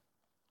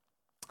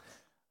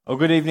Well,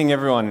 good evening,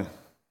 everyone.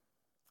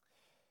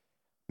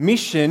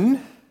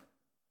 Mission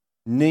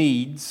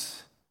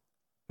needs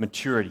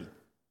maturity.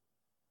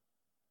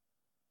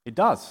 It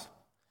does.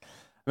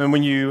 I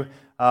mean,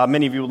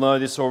 many of you will know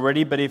this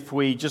already, but if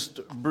we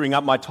just bring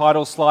up my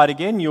title slide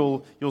again,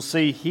 you'll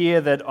see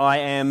here that I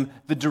am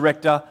the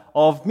Director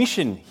of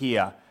Mission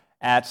here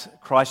at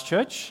Christ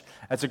Church.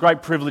 It's a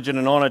great privilege and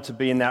an honour to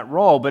be in that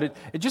role, but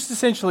it just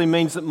essentially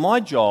means that my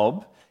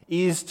job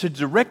is to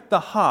direct the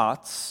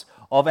hearts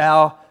of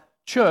our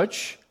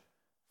church,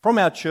 from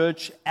our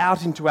church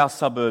out into our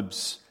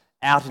suburbs,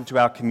 out into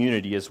our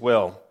community as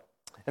well.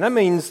 And that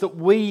means that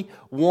we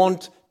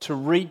want to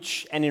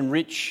reach and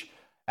enrich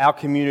our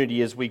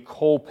community as we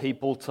call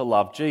people to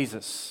love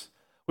Jesus.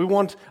 We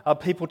want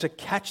people to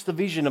catch the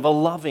vision of a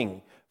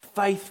loving,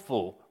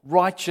 faithful,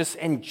 righteous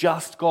and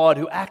just God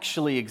who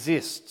actually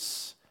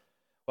exists.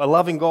 A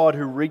loving God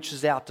who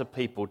reaches out to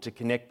people to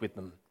connect with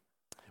them.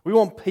 We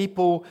want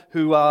people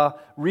who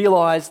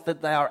realize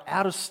that they are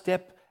out of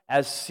step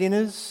as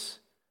sinners,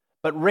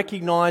 but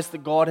recognize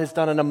that God has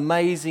done an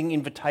amazing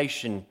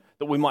invitation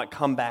that we might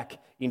come back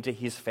into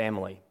His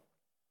family.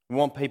 We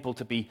want people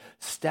to be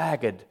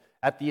staggered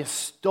at the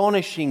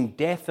astonishing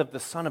death of the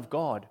Son of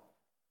God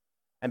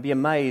and be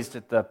amazed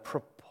at the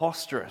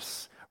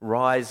preposterous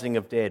rising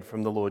of dead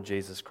from the Lord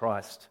Jesus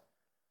Christ.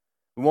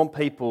 We want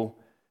people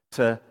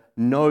to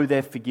know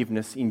their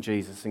forgiveness in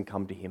Jesus and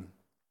come to Him.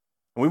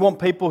 And we want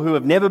people who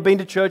have never been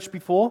to church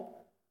before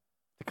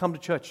to come to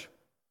church.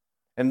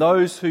 And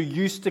those who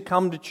used to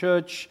come to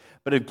church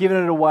but have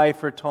given it away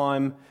for a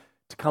time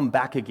to come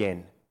back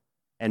again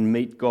and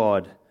meet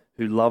God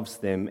who loves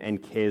them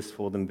and cares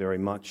for them very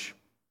much.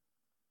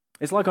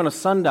 It's like on a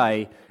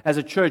Sunday, as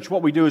a church,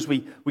 what we do is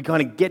we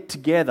kind of get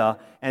together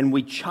and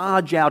we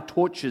charge our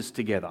torches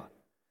together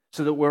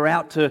so that we're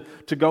out to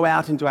go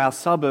out into our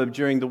suburb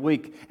during the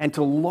week and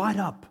to light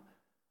up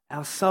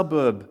our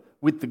suburb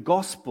with the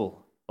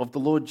gospel of the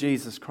Lord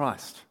Jesus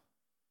Christ.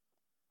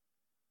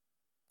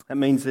 That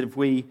means that if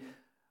we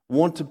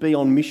want to be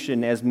on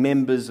mission as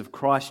members of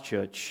Christ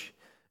Church,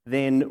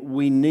 then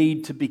we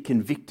need to be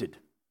convicted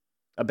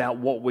about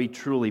what we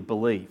truly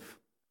believe.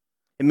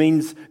 It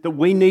means that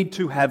we need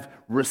to have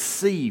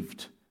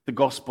received the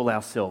gospel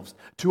ourselves,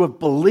 to have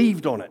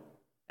believed on it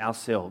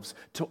ourselves,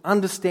 to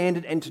understand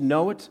it and to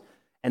know it,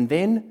 and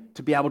then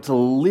to be able to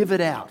live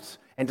it out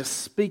and to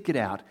speak it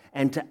out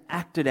and to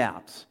act it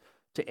out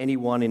to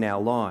anyone in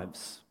our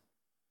lives.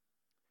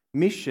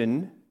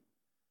 Mission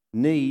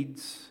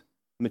needs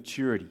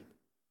maturity.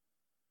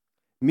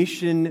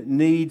 Mission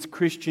needs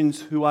Christians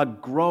who are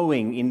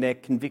growing in their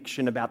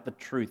conviction about the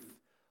truth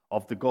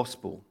of the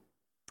gospel.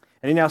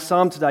 And in our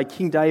psalm today,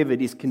 King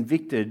David is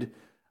convicted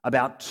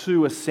about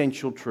two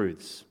essential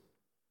truths.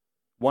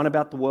 One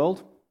about the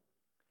world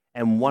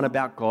and one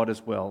about God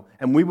as well.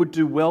 And we would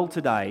do well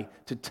today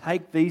to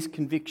take these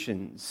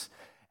convictions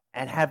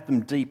and have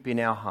them deep in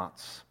our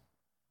hearts.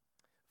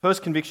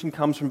 First conviction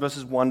comes from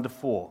verses 1 to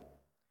 4.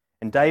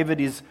 And David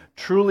is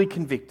truly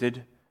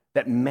convicted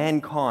that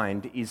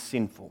mankind is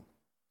sinful.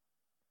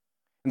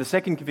 And the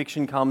second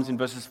conviction comes in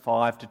verses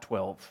 5 to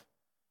 12,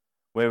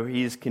 where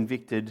he is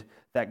convicted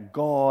that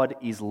God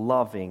is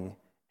loving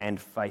and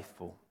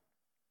faithful.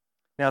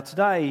 Now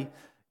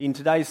in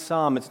today's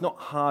psalm, it's not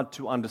hard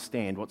to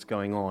understand what's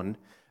going on,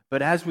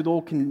 but as with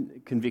all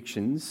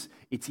convictions,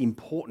 it's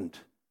important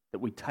that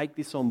we take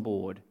this on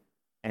board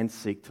and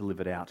seek to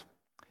live it out.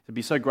 It'd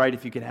be so great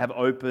if you could have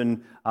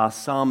open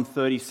Psalm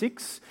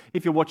 36.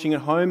 If you're watching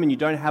at home and you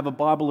don't have a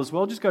Bible as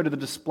well, just go to the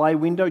display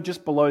window.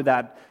 Just below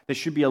that, there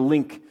should be a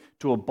link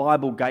to a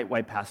Bible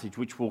Gateway passage,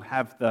 which will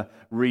have the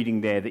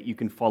reading there that you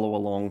can follow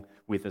along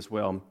with as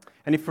well.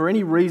 And if for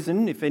any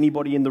reason, if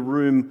anybody in the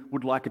room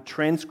would like a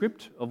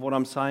transcript of what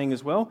I'm saying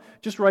as well,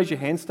 just raise your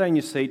hand, stay in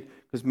your seat,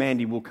 because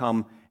Mandy will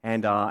come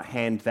and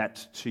hand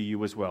that to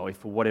you as well, if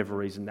for whatever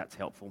reason that's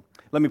helpful.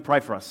 Let me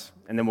pray for us,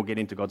 and then we'll get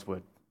into God's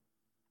Word.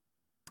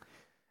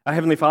 Our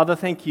Heavenly Father,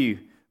 thank you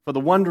for the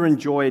wonder and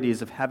joy it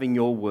is of having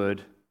your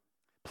Word.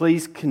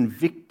 Please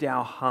convict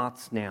our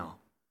hearts now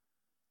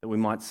that we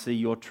might see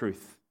your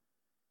truth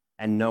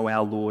and know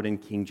our Lord and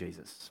King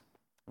Jesus.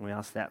 And we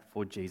ask that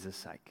for Jesus'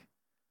 sake.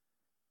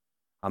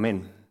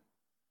 Amen.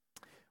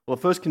 Well,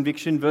 the first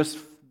conviction,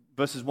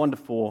 verses 1 to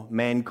 4,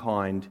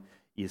 mankind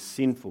is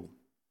sinful.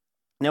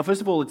 Now, first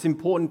of all, it's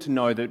important to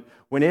know that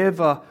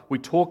whenever we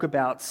talk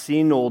about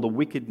sin or the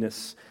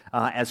wickedness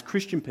as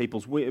Christian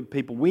people,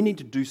 we need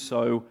to do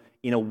so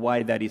in a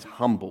way that is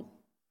humble.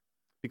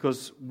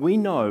 Because we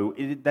know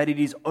that it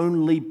is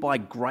only by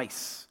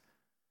grace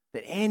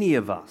that any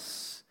of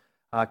us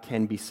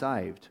can be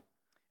saved.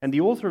 And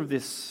the author of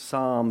this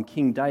psalm,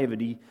 King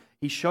David,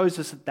 he shows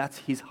us that that's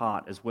his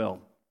heart as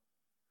well.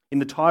 In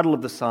the title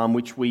of the psalm,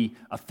 which we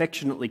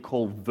affectionately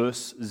call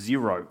verse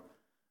 0,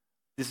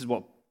 this is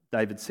what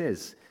David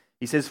says.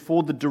 He says,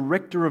 "For the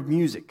director of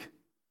music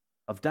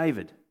of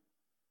David,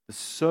 the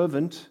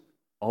servant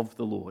of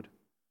the Lord."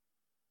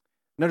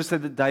 Notice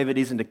that David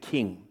isn't a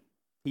king.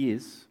 He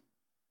is.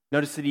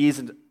 Notice that he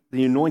isn't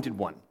the anointed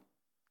one.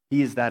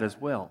 He is that as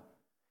well.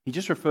 He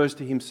just refers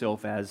to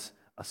himself as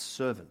a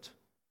servant.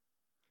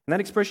 And that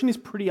expression is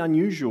pretty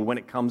unusual when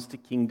it comes to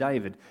King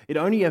David. It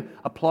only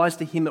applies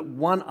to him at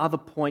one other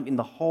point in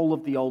the whole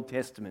of the Old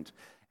Testament,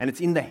 and it's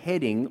in the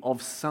heading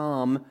of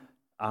Psalm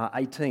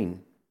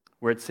 18,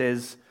 where it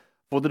says,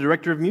 "For the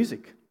director of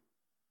music,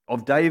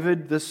 of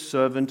David the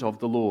servant of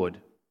the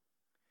Lord.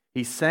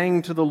 He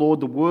sang to the Lord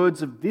the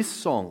words of this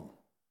song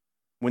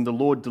when the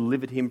Lord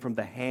delivered him from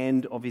the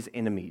hand of his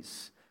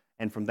enemies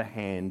and from the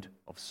hand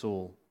of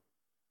Saul."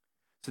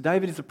 So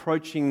David is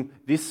approaching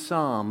this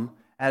psalm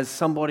as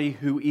somebody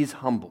who is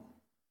humble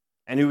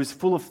and who is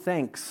full of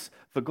thanks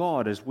for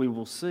God, as we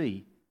will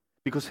see,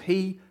 because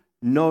he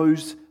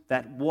knows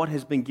that what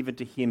has been given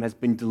to him has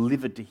been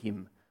delivered to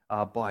him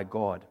by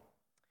God.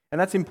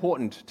 And that's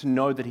important to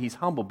know that he's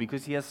humble,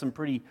 because he has some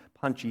pretty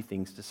punchy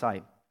things to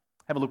say.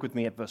 Have a look with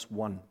me at verse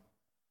 1.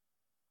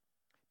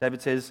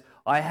 David says,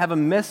 "I have a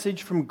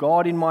message from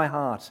God in my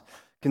heart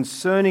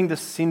concerning the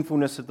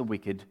sinfulness of the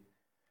wicked.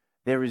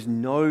 There is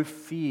no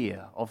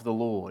fear of the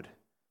Lord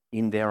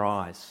in their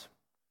eyes."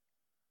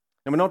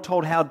 And we're not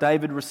told how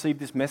David received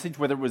this message,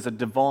 whether it was a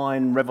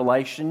divine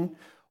revelation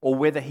or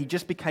whether he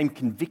just became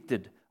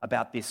convicted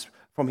about this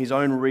from his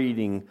own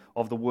reading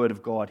of the Word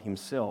of God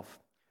himself.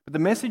 But the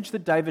message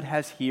that David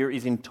has here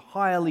is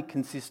entirely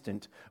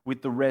consistent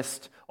with the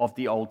rest of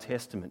the Old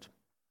Testament.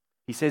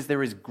 He says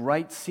there is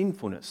great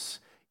sinfulness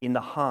in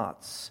the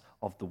hearts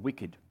of the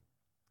wicked.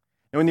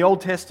 Now, in the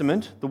Old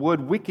Testament, the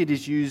word wicked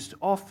is used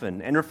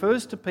often and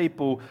refers to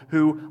people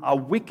who are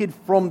wicked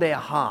from their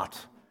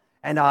heart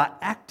and are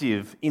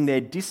active in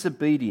their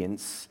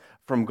disobedience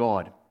from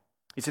God.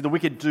 You see, the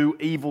wicked do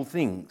evil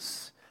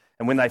things,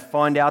 and when they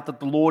find out that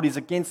the Lord is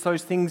against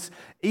those things,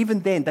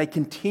 even then they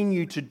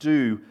continue to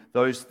do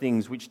those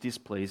things which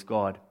displease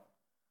God.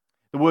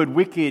 The word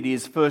wicked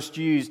is first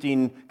used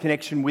in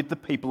connection with the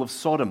people of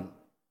Sodom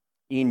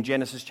in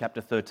Genesis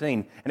chapter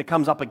 13, and it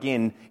comes up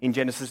again in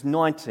Genesis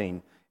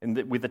 19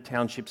 with the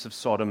townships of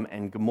Sodom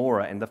and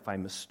Gomorrah and the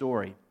famous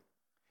story.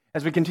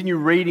 As we continue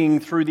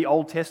reading through the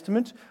Old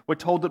Testament, we're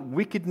told that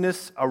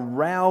wickedness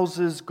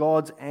arouses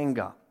God's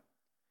anger.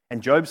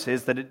 And Job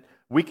says that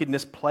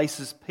wickedness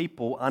places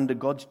people under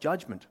God's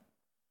judgment.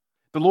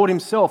 The Lord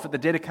himself, at the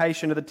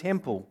dedication of the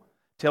temple,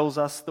 tells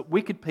us that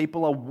wicked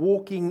people are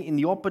walking in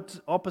the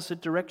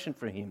opposite direction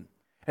from him,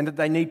 and that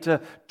they need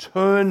to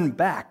turn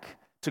back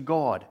to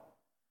God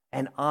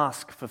and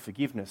ask for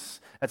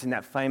forgiveness. That's in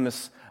that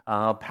famous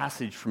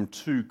passage from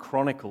 2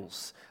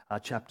 Chronicles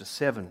chapter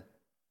 7.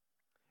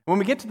 When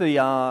we get to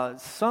the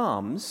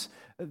Psalms,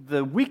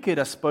 the wicked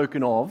are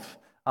spoken of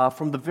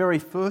from the very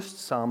first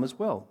psalm as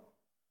well.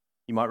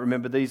 You might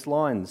remember these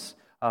lines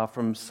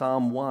from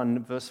Psalm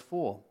 1, verse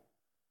 4.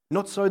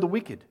 "Not so the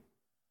wicked.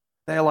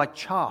 They are like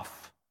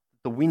chaff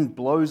the wind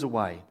blows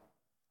away.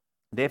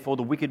 Therefore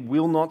the wicked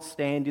will not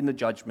stand in the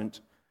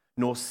judgment,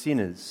 nor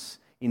sinners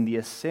in the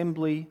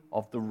assembly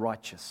of the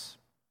righteous."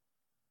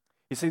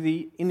 You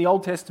see, in the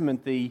Old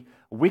Testament, the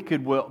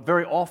wicked were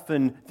very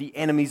often the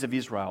enemies of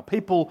Israel,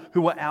 people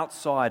who were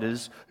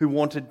outsiders, who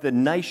wanted the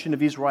nation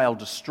of Israel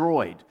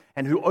destroyed,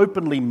 and who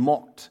openly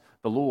mocked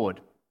the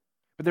Lord.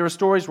 But there are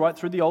stories right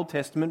through the Old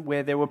Testament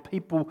where there were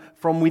people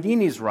from within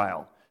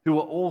Israel who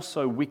were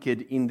also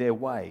wicked in their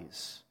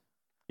ways.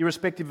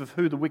 Irrespective of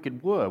who the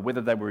wicked were, whether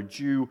they were a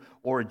Jew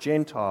or a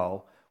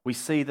Gentile, we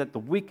see that the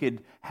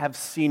wicked have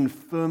sin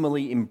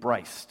firmly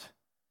embraced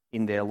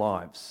in their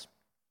lives.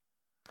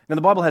 Now,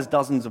 the Bible has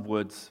dozens of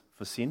words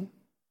for sin.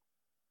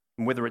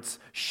 And whether it's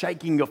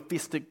shaking your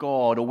fist at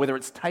God, or whether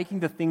it's taking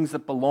the things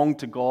that belong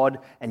to God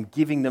and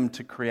giving them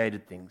to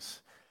created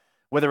things,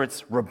 whether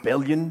it's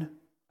rebellion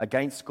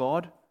against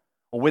God,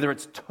 or whether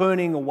it's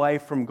turning away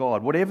from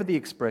God, whatever the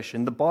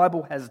expression, the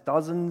Bible has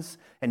dozens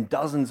and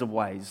dozens of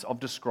ways of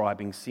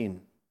describing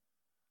sin.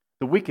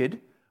 The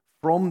wicked,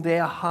 from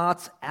their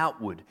hearts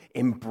outward,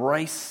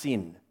 embrace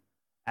sin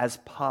as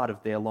part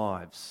of their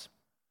lives.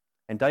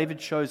 And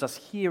David shows us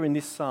here in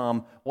this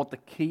psalm what the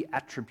key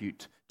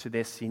attribute to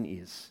their sin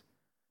is.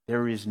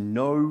 There is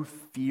no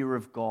fear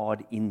of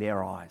God in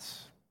their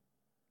eyes.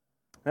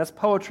 That's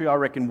poetry I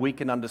reckon we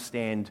can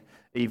understand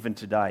even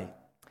today.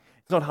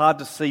 It's not hard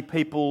to see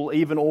people,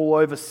 even all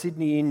over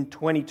Sydney in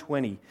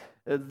 2020,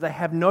 they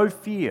have no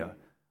fear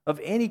of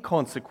any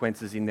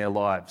consequences in their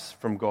lives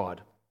from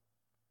God.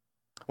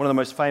 One of the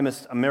most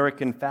famous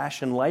American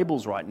fashion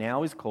labels right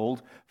now is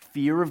called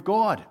Fear of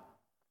God.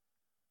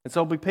 And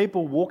so there'll be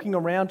people walking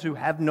around who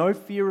have no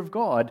fear of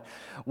God,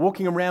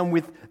 walking around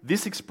with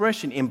this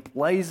expression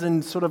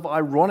emblazoned sort of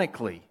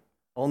ironically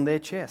on their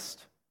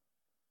chest.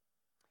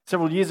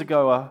 Several years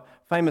ago, a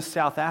famous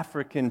South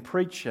African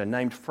preacher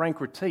named Frank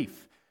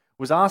Retief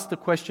was asked a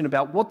question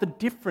about what the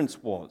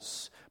difference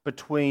was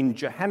between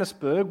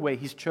Johannesburg, where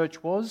his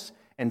church was,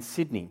 and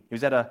Sydney. He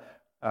was at a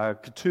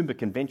Katoomba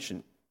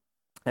convention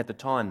at the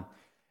time.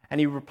 And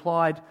he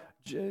replied,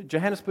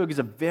 "Johannesburg is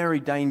a very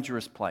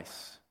dangerous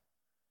place,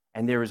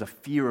 and there is a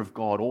fear of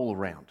God all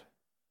around.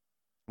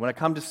 When I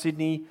come to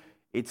Sydney,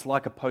 it's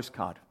like a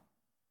postcard,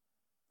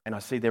 and I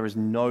see there is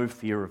no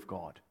fear of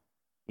God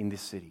in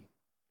this city."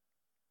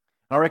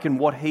 I reckon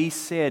what he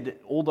said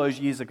all those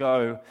years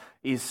ago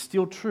is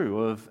still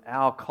true of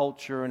our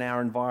culture and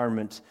our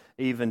environment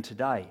even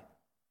today.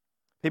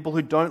 People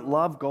who don't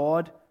love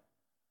God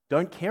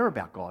don't care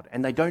about God,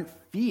 and they don't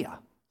fear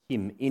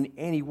him in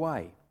any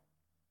way.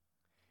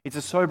 It's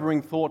a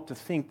sobering thought to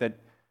think that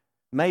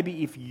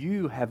maybe if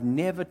you have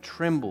never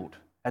trembled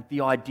at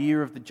the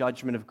idea of the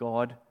judgment of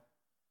God,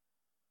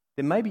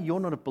 then maybe you're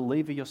not a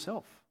believer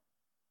yourself.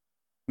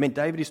 I mean,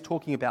 David is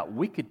talking about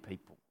wicked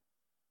people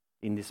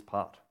in this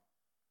part.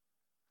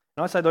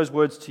 And I say those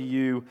words to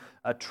you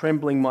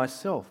trembling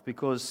myself,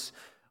 because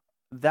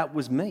that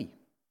was me.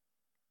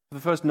 For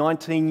the first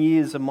 19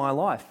 years of my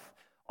life,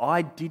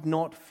 I did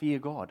not fear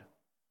God.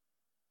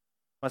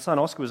 My son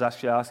Oscar was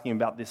actually asking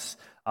about this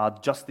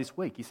just this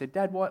week. He said,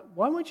 "Dad, why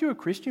weren't you a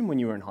Christian when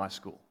you were in high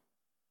school?"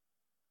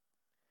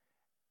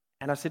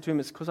 And I said to him,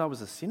 "It's because I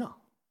was a sinner.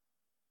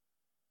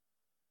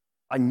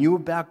 I knew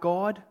about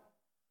God.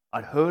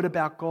 I'd heard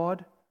about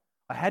God.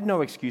 I had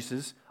no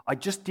excuses. I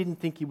just didn't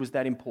think he was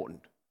that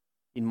important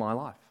in my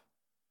life."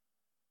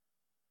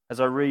 As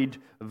I read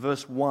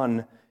verse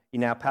 1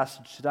 in our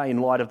passage today,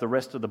 in light of the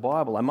rest of the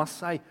Bible, I must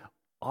say,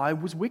 I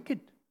was wicked.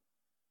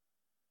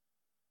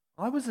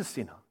 I was a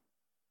sinner.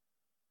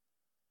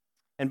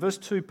 And verse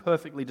 2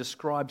 perfectly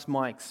describes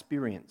my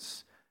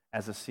experience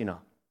as a sinner.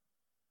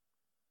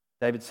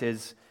 David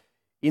says,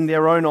 "In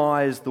their own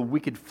eyes, the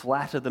wicked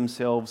flatter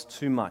themselves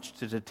too much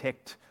to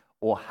detect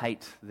or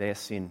hate their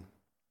sin."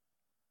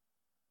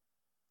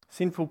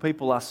 Sinful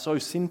people are so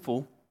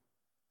sinful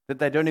that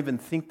they don't even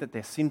think that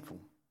they're sinful.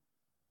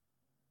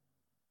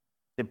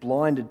 They're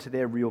blinded to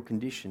their real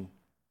condition.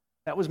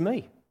 That was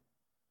me.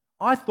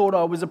 I thought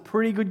I was a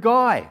pretty good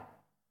guy.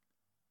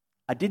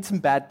 I did some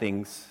bad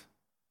things,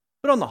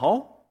 but on the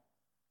whole,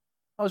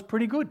 I was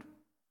pretty good.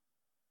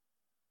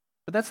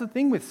 But that's the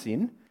thing with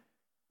sin.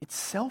 It's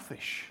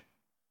selfish.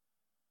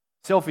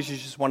 Selfish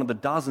is just one of the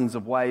dozens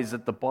of ways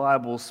that the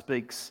Bible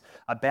speaks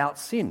about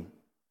sin.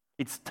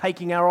 It's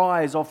taking our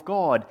eyes off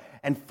God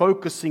and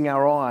focusing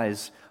our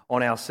eyes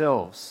on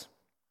ourselves.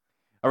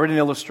 I read an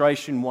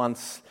illustration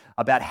once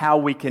about how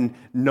we can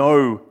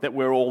know that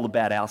we're all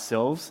about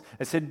ourselves.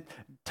 It said,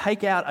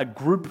 take out a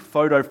group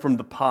photo from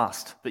the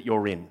past that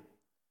you're in.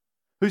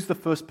 Who's the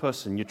first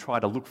person you try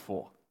to look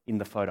for in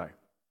the photo?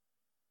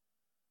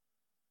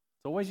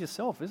 It's always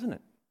yourself, isn't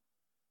it?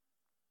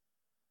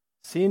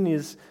 Sin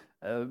is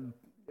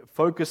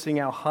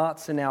focusing our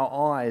hearts and our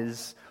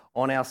eyes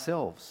on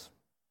ourselves.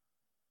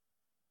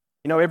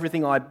 You know,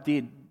 everything I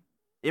did,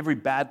 every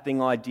bad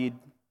thing I did,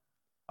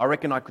 I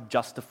reckon I could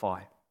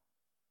justify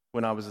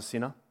when I was a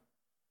sinner.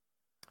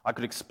 I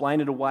could explain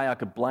it away. I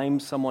could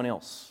blame someone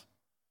else.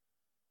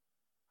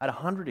 I had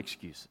 100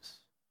 excuses.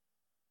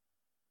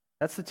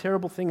 That's the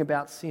terrible thing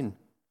about sin.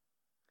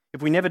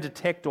 If we never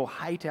detect or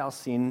hate our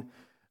sin,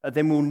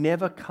 then we'll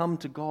never come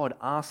to God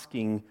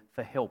asking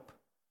for help.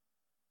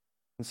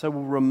 And so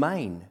we'll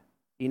remain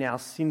in our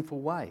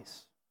sinful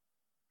ways.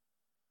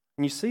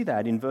 And you see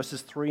that in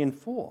verses 3 and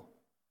 4.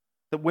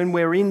 That when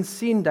we're in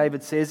sin,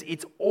 David says,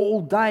 it's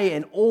all day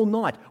and all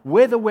night,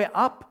 whether we're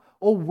up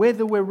or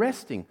whether we're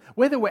resting,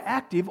 whether we're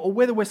active or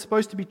whether we're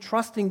supposed to be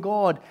trusting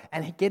God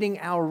and getting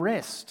our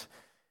rest.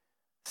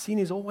 Sin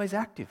is always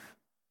active.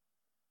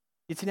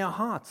 It's in our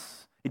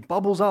hearts. It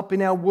bubbles up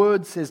in our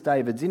words, says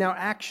David, in our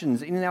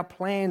actions, in our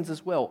plans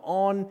as well,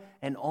 on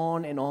and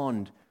on and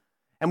on.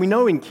 And we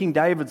know in King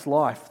David's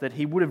life that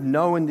he would have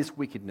known this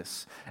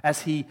wickedness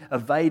as he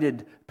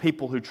evaded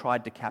people who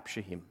tried to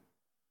capture him.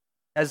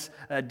 As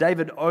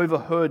David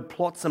overheard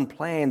plots and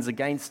plans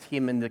against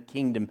him and the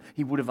kingdom,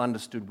 he would have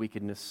understood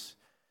wickedness.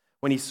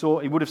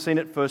 He would have seen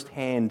at first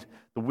hand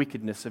the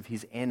wickedness of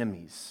his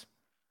enemies.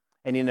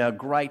 And in a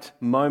great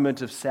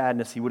moment of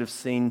sadness, he would have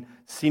seen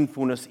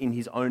sinfulness in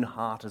his own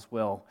heart as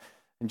well.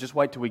 And just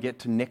wait till we get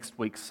to next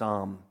week's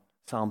Psalm,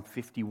 Psalm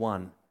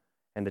 51,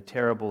 and the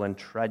terrible and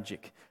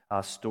tragic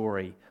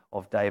story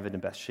of David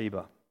and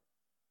Bathsheba.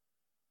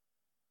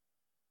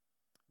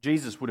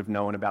 Jesus would have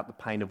known about the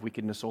pain of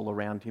wickedness all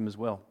around him as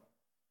well.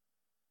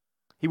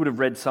 He would have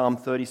read Psalm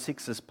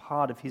 36 as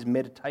part of his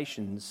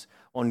meditations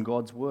on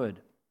God's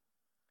word.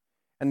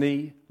 And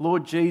the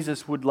Lord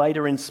Jesus would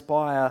later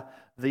inspire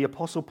the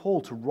Apostle Paul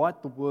to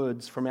write the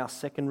words from our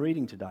second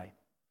reading today.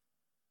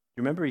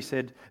 You remember he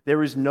said,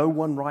 "There is no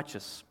one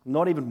righteous,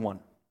 not even one.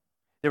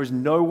 There is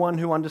no one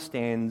who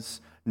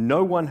understands,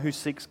 no one who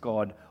seeks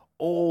God.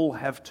 All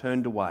have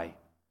turned away."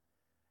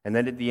 And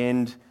then at the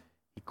end,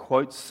 he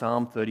quotes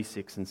Psalm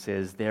 36 and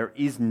says, "There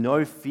is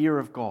no fear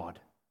of God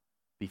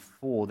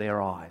before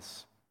their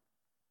eyes."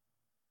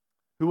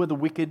 Who are the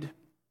wicked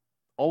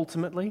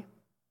ultimately?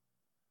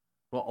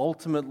 Well,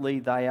 ultimately,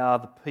 they are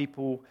the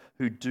people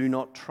who do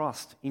not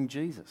trust in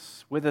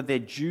Jesus, whether they're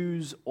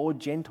Jews or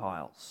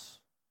Gentiles.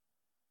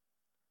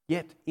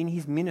 Yet, in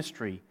his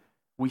ministry,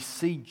 we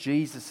see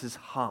Jesus'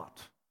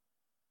 heart.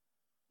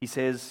 He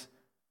says,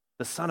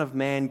 "The Son of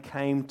Man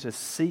came to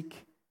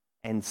seek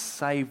and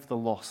save the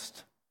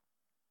lost."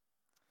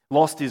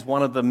 Lost is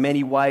one of the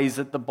many ways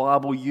that the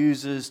Bible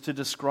uses to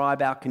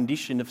describe our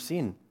condition of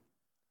sin.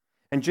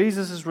 And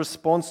Jesus'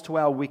 response to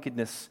our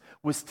wickedness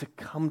was to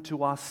come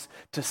to us,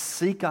 to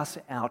seek us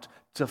out,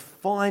 to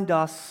find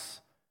us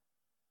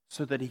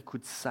so that he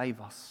could save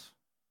us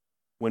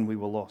when we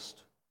were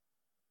lost.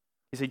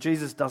 You see,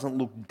 Jesus doesn't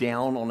look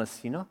down on a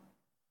sinner.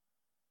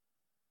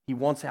 He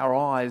wants our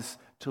eyes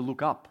to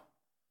look up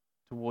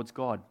towards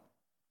God.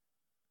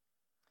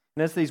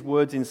 And as these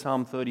words in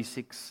Psalm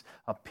 36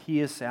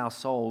 pierce our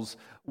souls,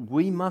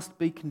 we must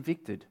be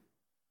convicted,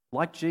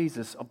 like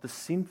Jesus, of the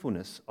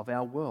sinfulness of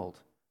our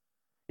world.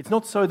 It's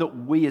not so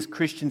that we as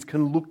Christians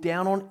can look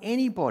down on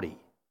anybody,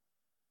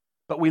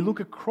 but we look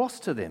across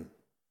to them,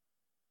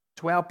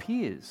 to our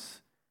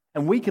peers,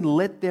 and we can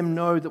let them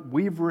know that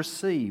we've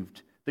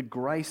received the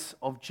grace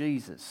of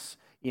Jesus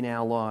in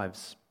our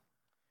lives.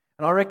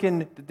 And I reckon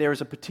that there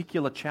is a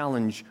particular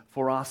challenge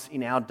for us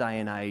in our day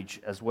and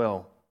age as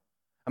well.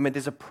 I mean,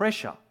 there's a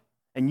pressure,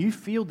 and you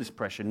feel this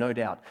pressure, no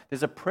doubt.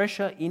 There's a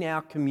pressure in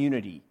our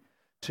community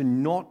to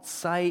not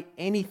say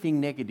anything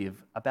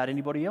negative about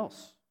anybody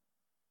else.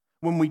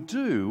 When we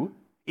do,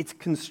 it's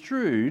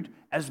construed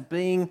as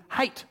being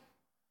hate.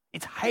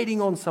 It's hating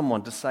on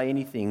someone to say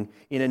anything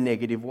in a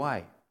negative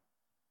way.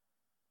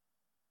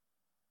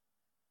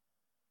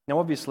 Now,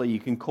 obviously, you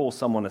can call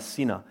someone a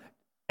sinner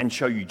and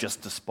show you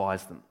just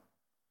despise them.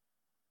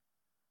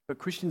 But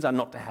Christians are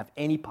not to have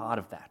any part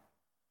of that.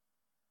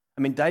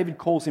 I mean, David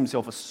calls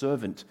himself a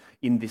servant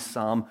in this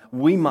psalm.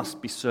 We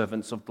must be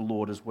servants of the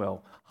Lord as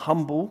well,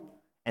 humble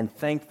and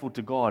thankful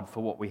to God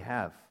for what we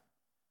have.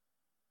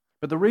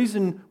 But the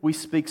reason we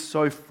speak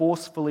so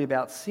forcefully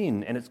about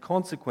sin and its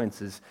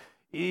consequences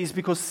is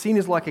because sin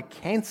is like a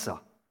cancer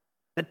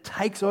that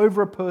takes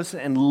over a person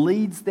and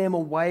leads them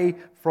away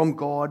from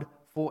God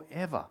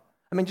forever.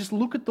 I mean, just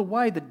look at the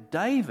way that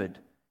David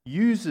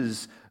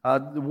uses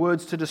the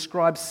words to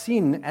describe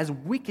sin as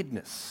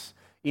wickedness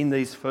in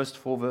these first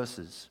 4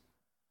 verses.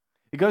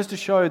 It goes to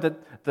show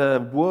that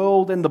the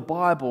world and the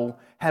Bible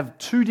have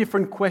 2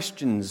 different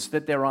questions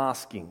that they're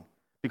asking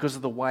because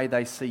of the way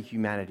they see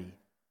humanity.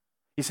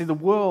 You see, the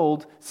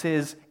world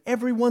says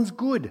everyone's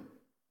good.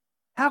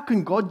 How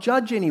can God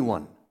judge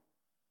anyone?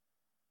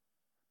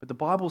 But the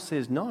Bible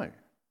says no.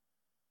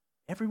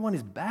 Everyone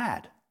is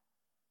bad.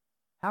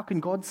 How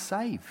can God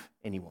save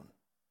anyone?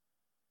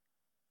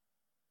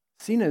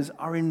 Sinners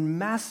are in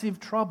massive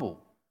trouble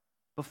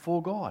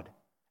before God,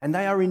 and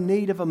they are in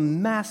need of a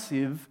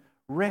massive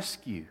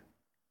rescue.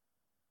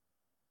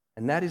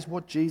 And that is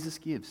what Jesus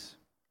gives.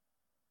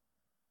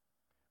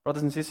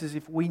 Brothers and sisters,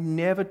 if we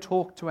never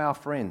talk to our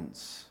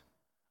friends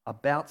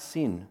about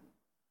sin,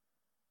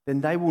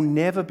 then they will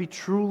never be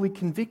truly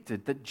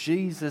convicted that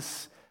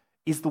Jesus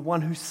is the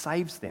one who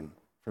saves them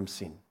from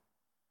sin.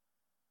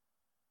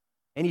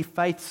 Any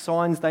faith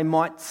signs they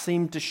might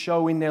seem to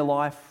show in their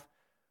life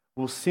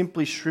will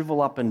simply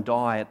shrivel up and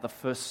die at the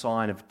first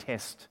sign of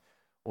test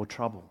or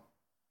trouble.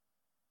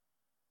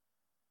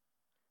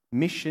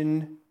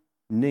 Mission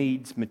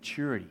needs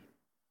maturity.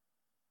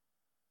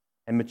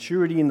 And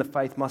maturity in the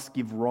faith must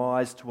give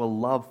rise to a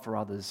love for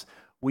others.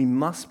 We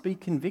must be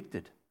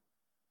convicted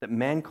that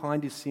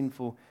mankind is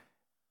sinful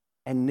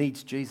and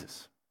needs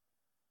Jesus.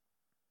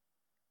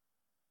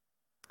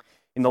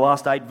 In the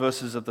last 8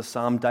 verses of the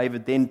psalm,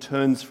 David then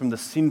turns from the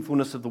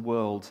sinfulness of the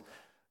world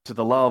to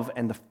the love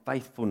and the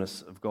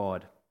faithfulness of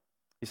God.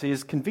 You see,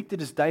 as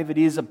convicted as David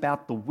is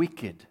about the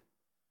wicked,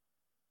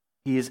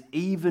 he is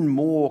even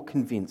more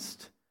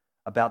convinced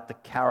about the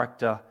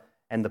character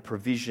and the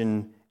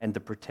provision and the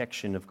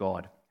protection of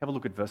God. Have a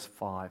look at verse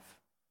 5.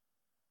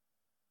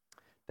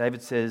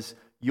 David says,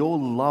 "Your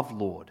love,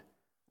 Lord,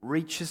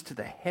 reaches to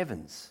the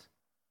heavens,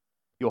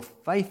 your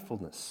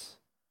faithfulness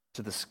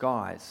to the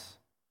skies.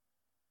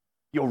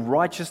 Your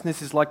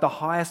righteousness is like the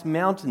highest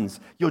mountains,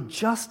 your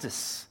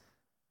justice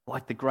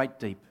like the great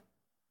deep."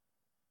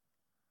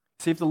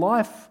 See, if the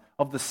life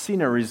of the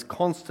sinner is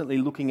constantly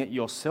looking at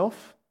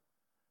yourself,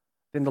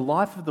 then the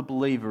life of the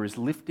believer is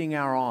lifting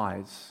our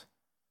eyes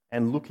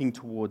and looking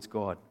towards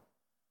God.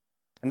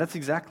 And that's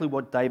exactly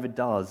what David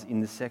does in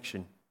this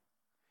section.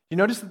 You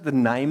notice that the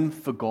name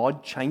for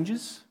God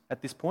changes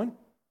at this point?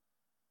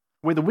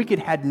 Where the wicked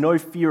had no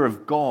fear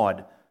of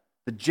God,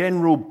 the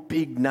general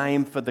big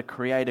name for the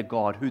Creator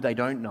God, who they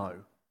don't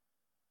know.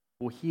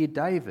 Well, here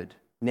David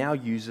now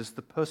uses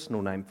the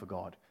personal name for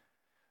God.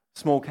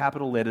 Small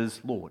capital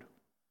letters, Lord.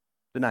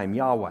 The name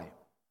Yahweh.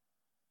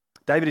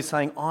 David is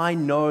saying, I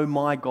know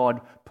my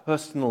God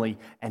personally,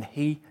 and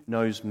he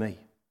knows me.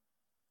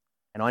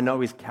 And I know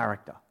his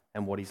character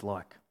and what he's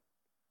like.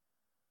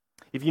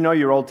 If you know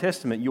your Old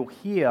Testament, you'll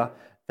hear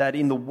that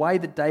in the way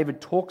that David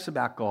talks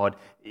about God,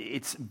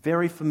 it's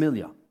very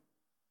familiar.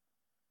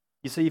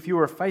 You see, if you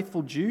were a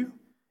faithful Jew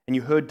and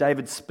you heard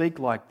David speak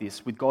like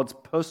this with God's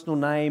personal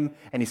name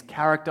and his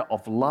character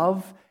of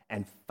love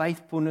and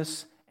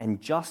faithfulness and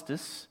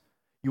justice,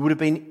 you would have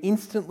been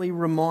instantly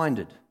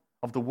reminded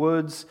of the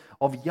words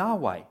of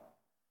Yahweh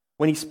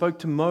when he spoke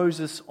to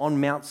Moses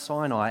on Mount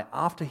Sinai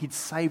after he'd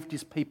saved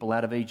his people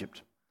out of Egypt.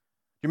 Do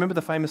you remember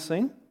the famous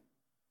scene?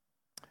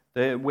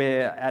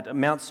 Where at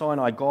Mount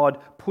Sinai,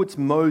 God puts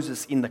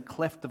Moses in the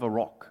cleft of a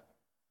rock.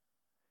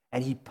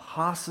 and he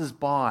passes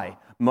by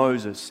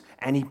Moses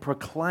and he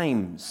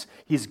proclaims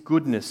his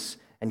goodness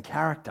and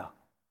character.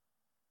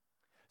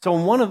 So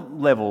on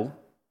one level,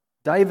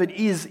 David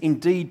is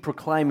indeed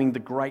proclaiming the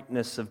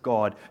greatness of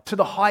God to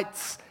the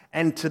heights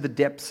and to the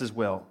depths as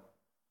well.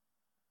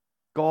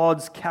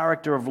 God's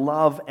character of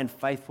love and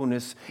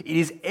faithfulness, it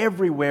is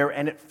everywhere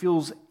and it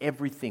fills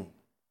everything.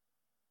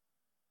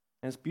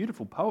 And it's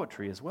beautiful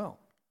poetry as well.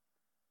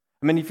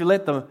 I mean, if you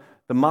let the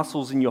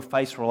muscles in your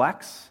face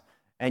relax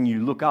and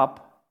you look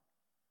up,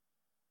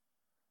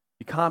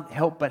 you can't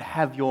help but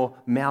have your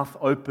mouth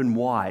open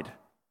wide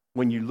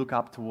when you look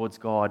up towards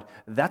God.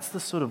 That's the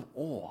sort of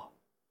awe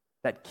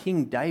that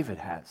King David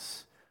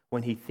has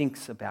when he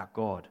thinks about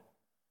God,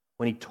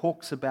 when he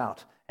talks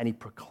about and he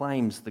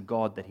proclaims the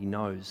God that he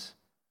knows.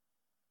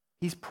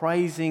 He's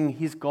praising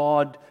his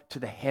God to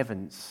the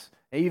heavens,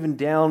 even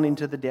down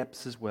into the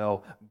depths as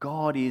well.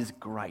 God is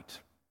great.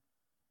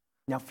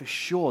 Now, for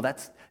sure,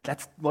 that's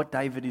what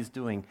David is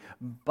doing.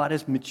 But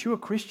as mature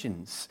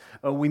Christians,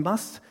 we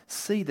must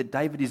see that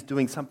David is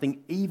doing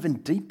something even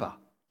deeper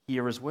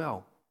here as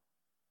well.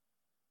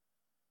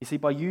 You see,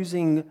 by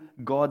using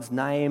God's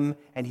name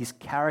and his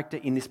character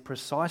in this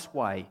precise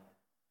way,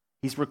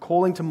 he's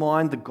recalling to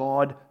mind the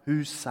God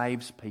who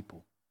saves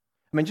people.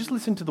 I mean, just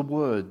listen to the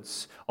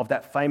words of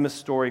that famous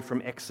story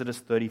from Exodus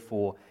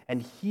 34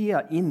 and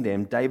hear in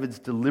them David's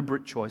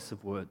deliberate choice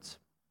of words.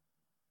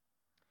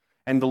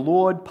 And the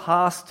Lord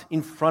passed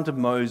in front of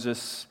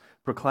Moses,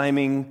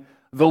 proclaiming,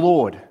 the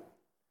Lord,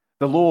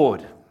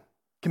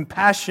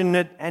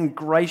 compassionate and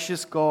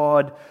gracious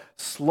God,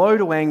 slow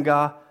to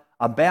anger,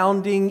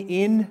 abounding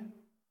in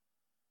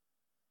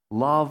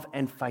love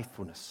and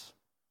faithfulness,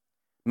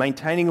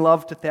 maintaining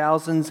love to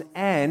thousands,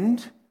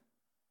 and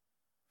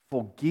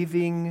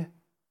forgiving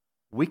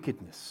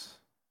wickedness,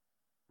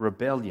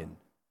 rebellion,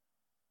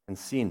 and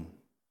sin.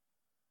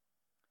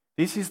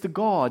 This is the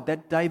God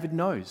that David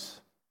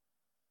knows,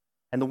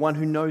 and the one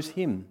who knows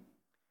him.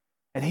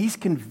 And he's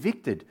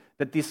convicted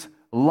that this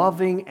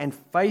loving and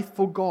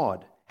faithful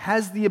God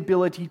has the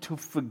ability to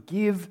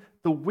forgive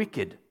the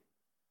wicked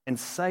and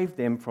save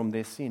them from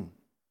their sin.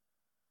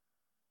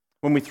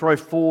 When we throw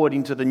forward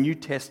into the New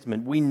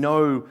Testament, we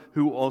know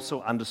who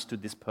also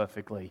understood this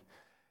perfectly.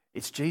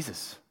 It's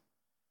Jesus.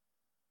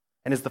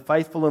 And as the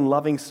faithful and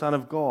loving Son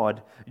of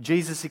God,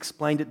 Jesus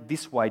explained it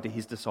this way to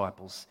his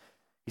disciples.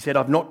 He said,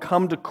 I've not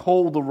come to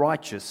call the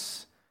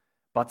righteous,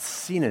 but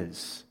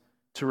sinners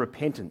to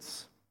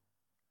repentance.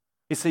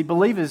 You see,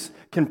 believers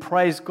can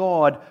praise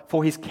God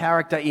for his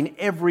character in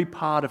every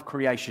part of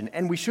creation,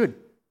 and we should.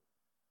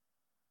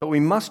 But we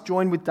must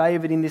join with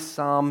David in this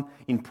psalm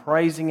in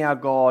praising our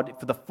God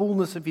for the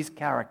fullness of his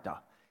character,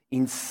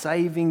 in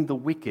saving the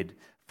wicked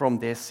from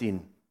their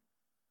sin.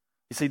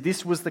 You see,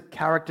 this was the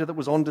character that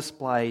was on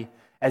display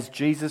as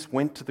Jesus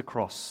went to the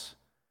cross.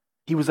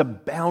 He was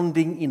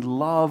abounding in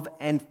love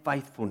and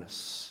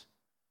faithfulness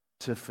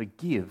to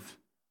forgive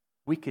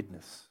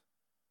wickedness.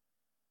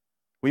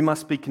 We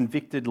must be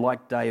convicted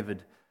like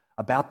David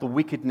about the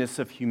wickedness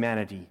of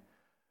humanity,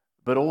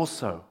 but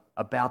also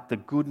about the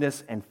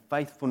goodness and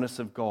faithfulness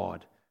of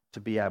God to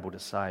be able to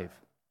save.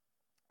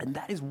 And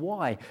that is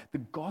why the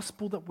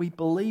gospel that we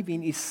believe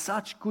in is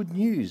such good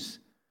news.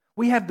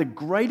 We have the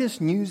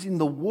greatest news in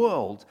the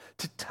world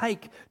to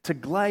take to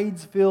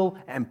Gladesville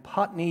and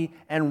Putney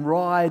and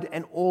Ryde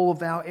and all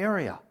of our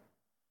area.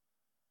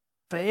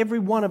 For every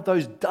one of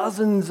those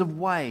dozens of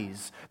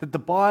ways that the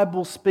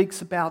Bible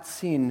speaks about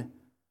sin,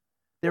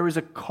 there is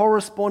a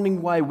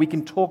corresponding way we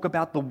can talk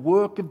about the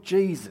work of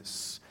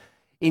Jesus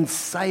in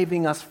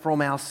saving us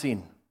from our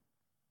sin.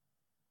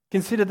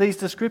 Consider these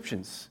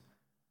descriptions.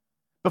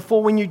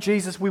 Before we knew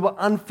Jesus, we were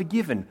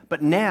unforgiven,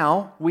 but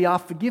now we are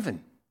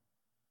forgiven.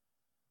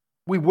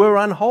 We were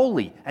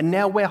unholy, and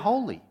now we're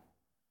holy.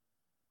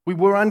 We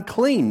were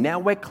unclean, now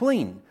we're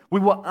clean.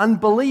 We were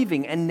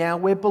unbelieving, and now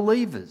we're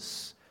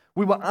believers.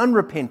 We were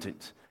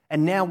unrepentant,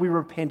 and now we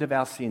repent of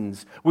our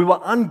sins. We were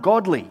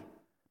ungodly,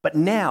 but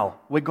now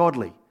we're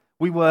godly.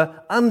 We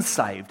were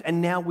unsaved,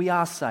 and now we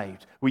are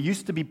saved. We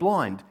used to be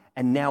blind,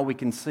 and now we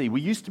can see.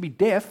 We used to be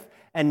deaf,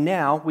 and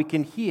now we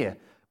can hear.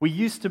 We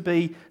used to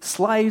be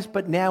slaves,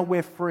 but now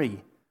we're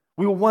free.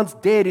 We were once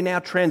dead in our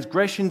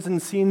transgressions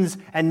and sins,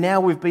 and now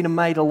we've been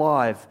made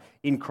alive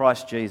in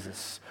Christ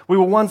Jesus. We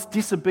were once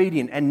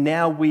disobedient, and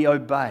now we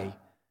obey.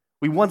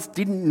 We once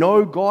didn't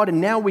know God, and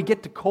now we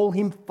get to call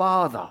him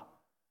Father.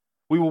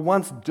 We were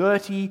once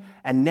dirty,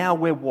 and now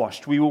we're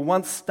washed. We were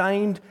once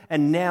stained,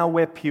 and now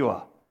we're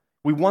pure.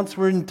 We once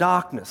were in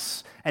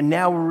darkness, and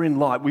now we're in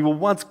light. We were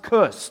once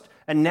cursed,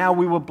 and now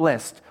we were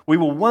blessed. We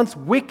were once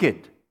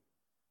wicked,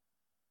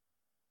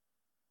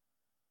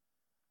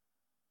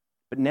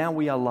 but now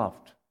we are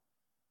loved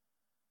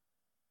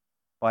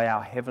by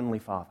our Heavenly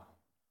Father.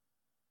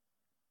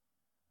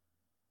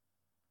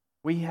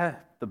 We have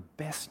the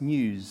best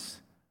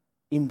news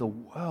in the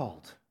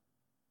world.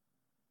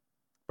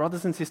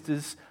 Brothers and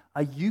sisters,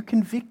 are you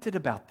convicted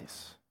about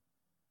this?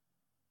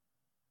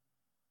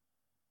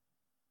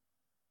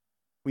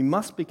 We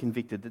must be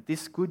convicted that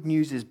this good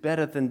news is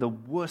better than the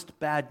worst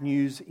bad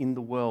news in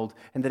the world,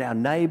 and that our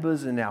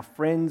neighbours and our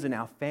friends and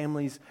our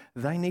families,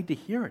 they need to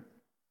hear it.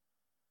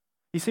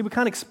 You see, we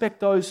can't expect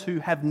those who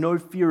have no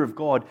fear of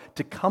God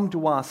to come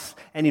to us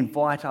and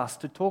invite us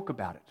to talk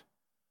about it.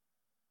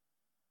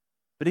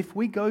 But if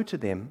we go to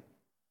them,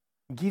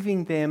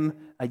 giving them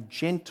a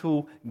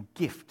gentle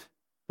gift,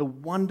 the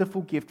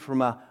wonderful gift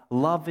from a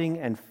loving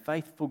and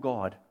faithful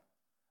God,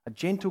 a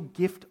gentle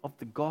gift of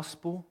the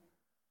gospel,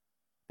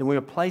 then we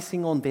are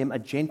placing on them a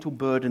gentle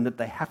burden that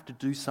they have to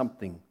do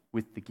something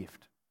with the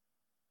gift.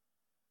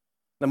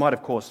 They might,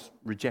 of course,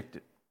 reject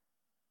it.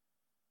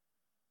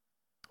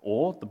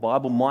 Or the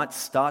Bible might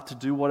start to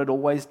do what it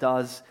always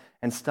does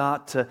and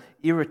start to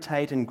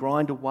irritate and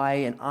grind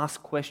away and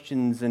ask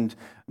questions and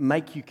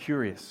make you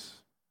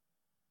curious.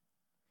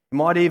 It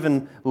might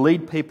even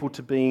lead people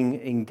to being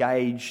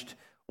engaged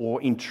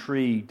or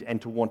intrigued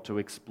and to want to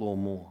explore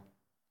more.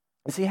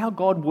 You see, how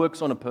God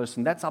works on a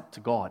person, that's up to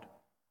God.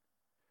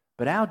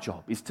 But our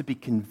job is to be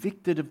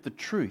convicted of the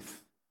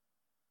truth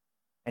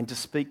and to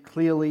speak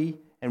clearly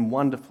and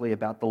wonderfully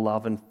about the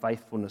love and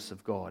faithfulness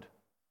of God,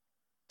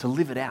 to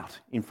live it out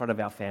in front of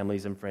our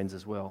families and friends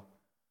as well.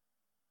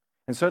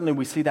 And certainly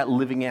we see that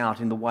living out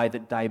in the way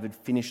that David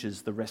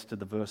finishes the rest of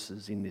the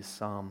verses in this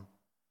psalm.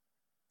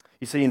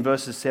 You see, in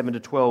verses 7 to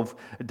 12,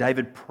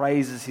 David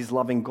praises his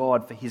loving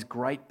God for his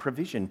great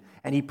provision,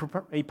 and he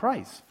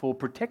prays for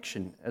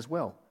protection as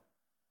well.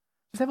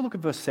 Just have a look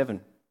at verse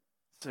 7.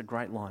 It's a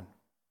great line.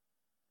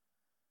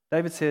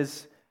 David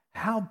says,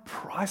 "How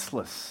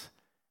priceless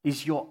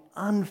is your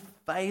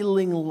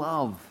unfailing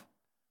love,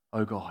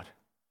 O God."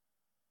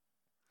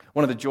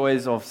 One of the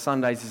joys of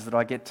Sundays is that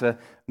I get to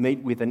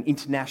meet with an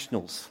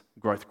internationals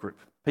growth group,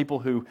 people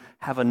who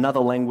have another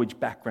language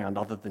background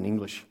other than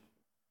English.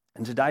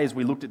 And today, as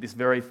we looked at this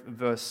very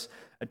verse,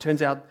 it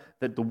turns out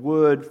that the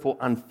word for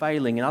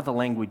unfailing in other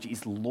language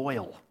is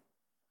loyal.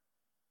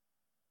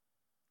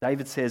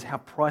 David says, "How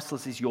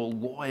priceless is your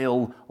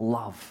loyal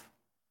love,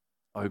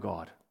 O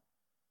God."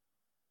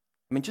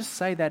 I mean, just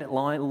say that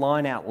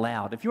line out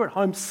loud. If you're at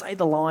home, say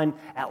the line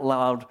out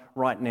loud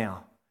right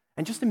now.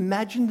 And just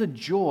imagine the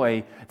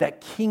joy that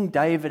King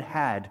David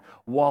had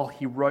while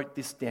he wrote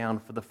this down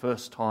for the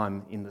first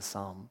time in the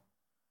psalm.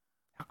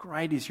 How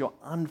great is your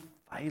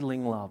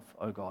unfailing love,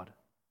 O God.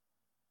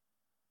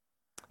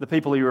 The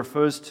people he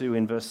refers to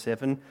in verse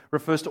 7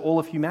 refers to all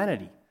of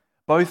humanity,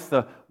 both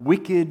the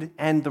wicked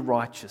and the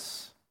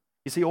righteous.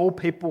 You see, all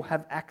people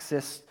have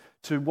access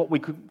to what we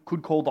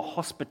could call the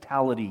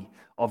hospitality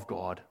of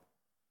God.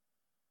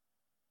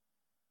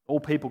 All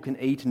people can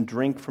eat and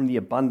drink from the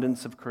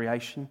abundance of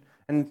creation,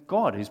 and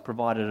God who's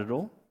provided it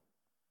all.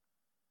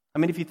 I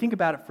mean, if you think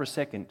about it for a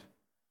second,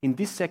 in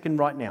this second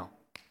right now,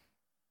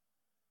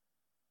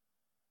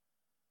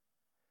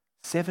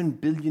 7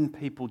 billion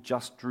people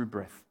just drew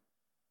breath,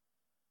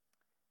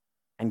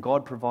 and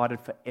God provided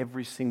for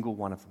every single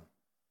one of them.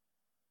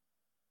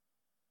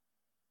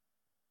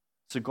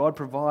 So God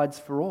provides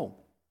for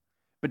all.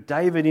 But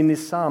David in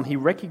this psalm, he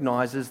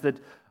recognizes that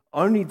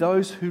only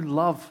those who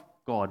love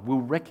God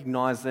will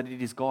recognize that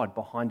it is God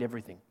behind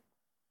everything.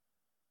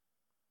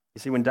 You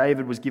see, when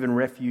David was given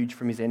refuge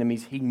from his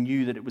enemies, he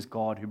knew that it was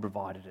God who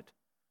provided it.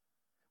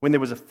 When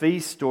there was a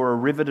feast or a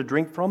river to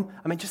drink from,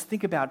 I mean, just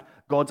think about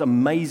God's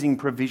amazing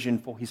provision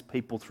for his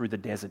people through the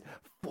desert.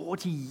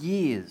 40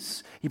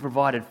 years he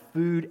provided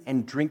food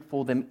and drink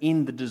for them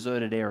in the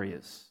deserted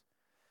areas.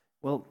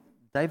 Well,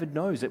 David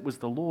knows it was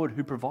the Lord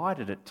who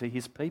provided it to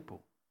his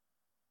people.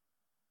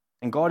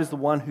 And God is the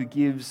one who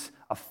gives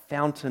a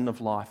fountain of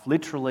life,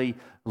 literally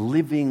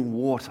living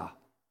water.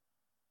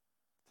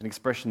 It's an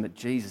expression that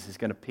Jesus is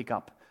going to pick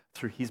up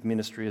through his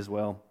ministry as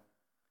well.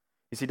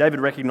 You see, David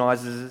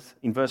recognizes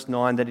in verse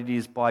 9 that it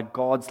is by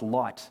God's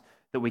light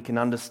that we can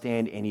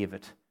understand any of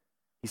it.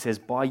 He says,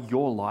 "By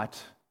your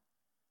light,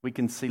 we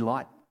can see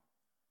light."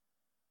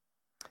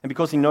 And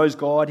because he knows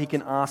God, he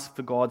can ask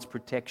for God's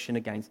protection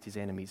against his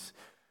enemies.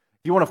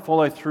 If you want to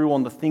follow through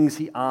on the things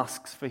he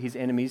asks for his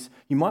enemies,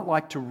 you might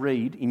like to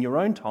read in your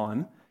own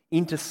time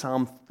into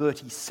Psalm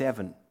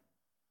 37.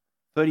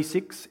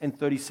 36 and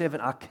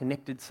 37 are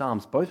connected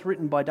psalms, both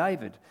written by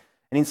David.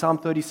 And in Psalm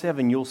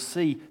 37, you'll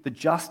see the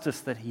justice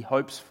that he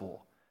hopes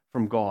for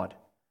from God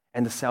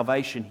and the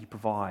salvation he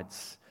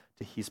provides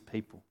to his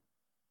people.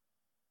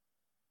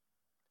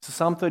 So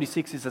Psalm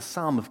 36 is a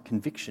psalm of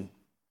conviction.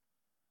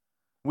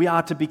 We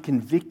are to be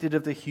convicted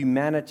of the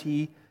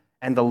humanity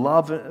and the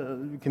love,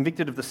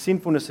 convicted of the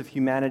sinfulness of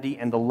humanity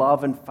and the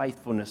love and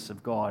faithfulness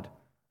of God.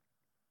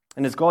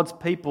 And as God's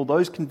people,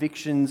 those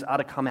convictions are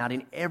to come out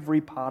in every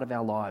part of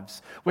our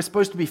lives. We're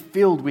supposed to be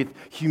filled with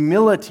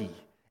humility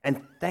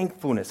and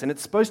thankfulness, and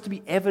it's supposed to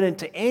be evident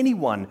to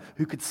anyone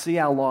who could see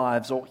our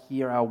lives or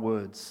hear our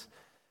words.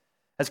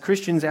 As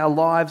Christians, our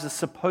lives are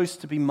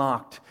supposed to be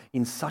marked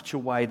in such a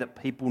way that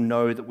people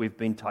know that we've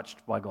been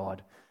touched by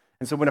God.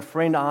 And so when a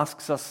friend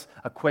asks us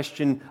a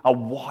question, a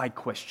why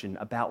question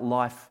about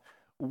life,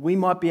 we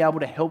might be able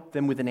to help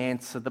them with an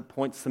answer that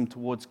points them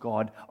towards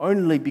God,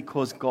 only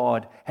because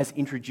God has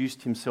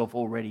introduced himself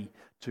already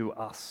to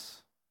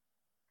us.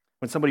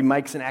 When somebody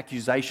makes an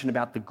accusation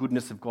about the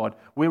goodness of God,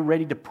 we're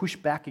ready to push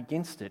back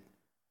against it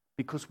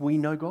because we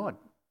know God.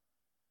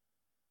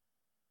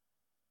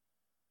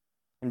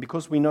 And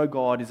because we know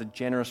God is a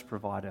generous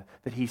provider,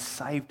 that He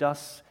saved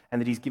us and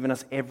that He's given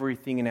us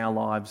everything in our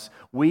lives,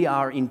 we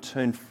are in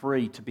turn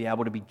free to be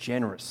able to be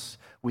generous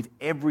with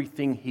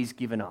everything He's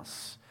given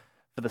us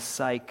for the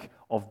sake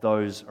of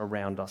those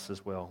around us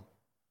as well.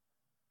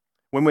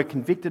 When we're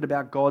convicted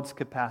about God's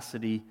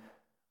capacity,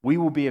 we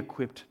will be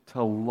equipped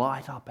to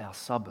light up our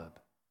suburb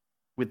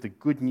with the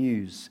good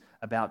news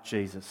about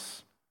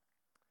Jesus.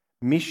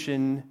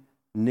 Mission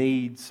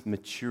needs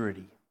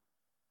maturity.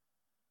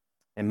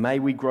 And may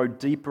we grow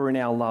deeper in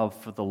our love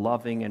for the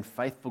loving and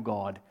faithful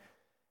God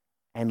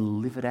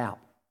and live it out.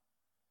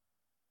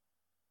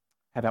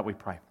 How about we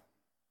pray?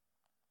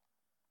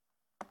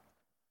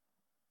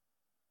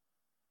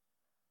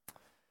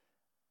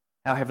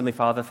 Our Heavenly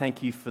Father,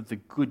 thank you for the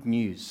good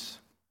news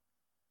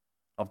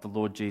of the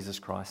Lord Jesus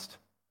Christ.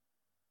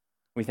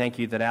 We thank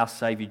you that our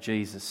Saviour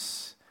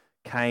Jesus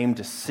came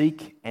to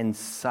seek and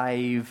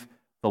save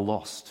the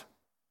lost.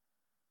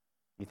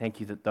 We thank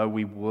you that though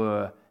we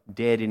were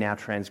dead in our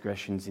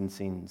transgressions and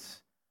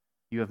sins,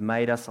 you have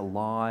made us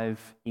alive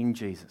in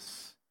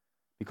Jesus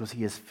because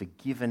He has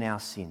forgiven our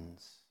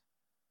sins.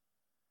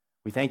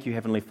 We thank you,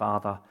 Heavenly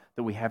Father,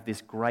 that we have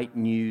this great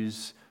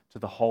news to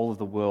the whole of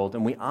the world.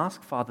 And we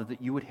ask, Father, that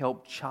you would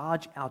help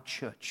charge our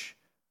church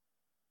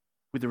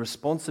with the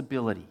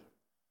responsibility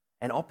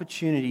and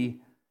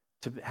opportunity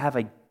to have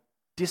a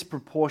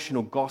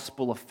disproportional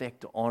gospel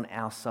effect on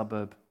our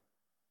suburb.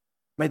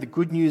 May the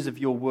good news of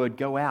your word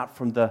go out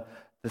from the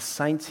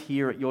saints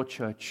here at your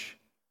church,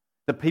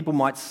 that people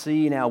might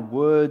see in our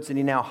words and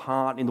in our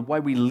heart, in the way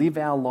we live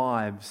our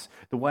lives,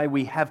 the way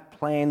we have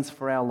plans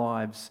for our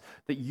lives,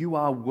 that you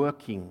are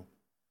working.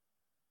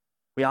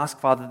 We ask,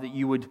 Father, that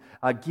you would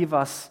give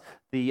us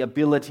the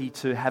ability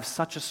to have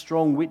such a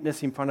strong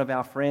witness in front of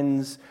our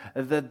friends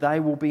that they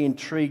will be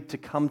intrigued to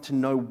come to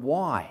know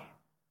why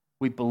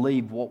we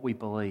believe what we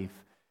believe.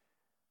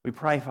 We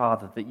pray,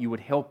 Father, that you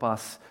would help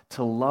us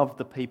to love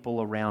the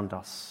people around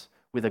us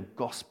with a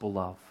gospel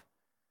love.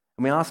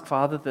 And we ask,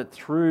 Father, that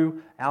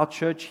through our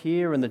church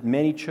here and the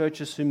many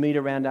churches who meet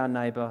around our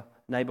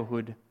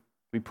neighborhood,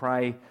 we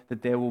pray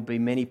that there will be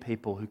many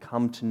people who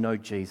come to know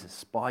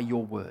Jesus by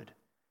your word,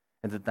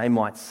 and that they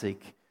might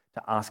seek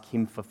to ask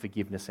him for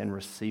forgiveness and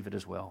receive it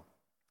as well.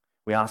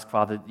 We ask,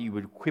 Father, that you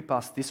would equip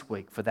us this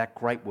week for that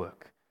great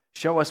work.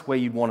 Show us where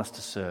you'd want us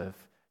to serve.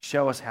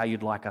 Show us how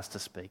you'd like us to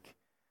speak.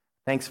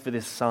 Thanks for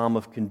this psalm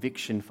of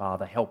conviction,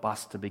 Father. Help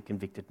us to be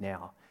convicted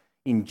now.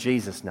 In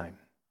Jesus' name,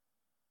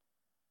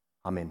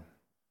 amen.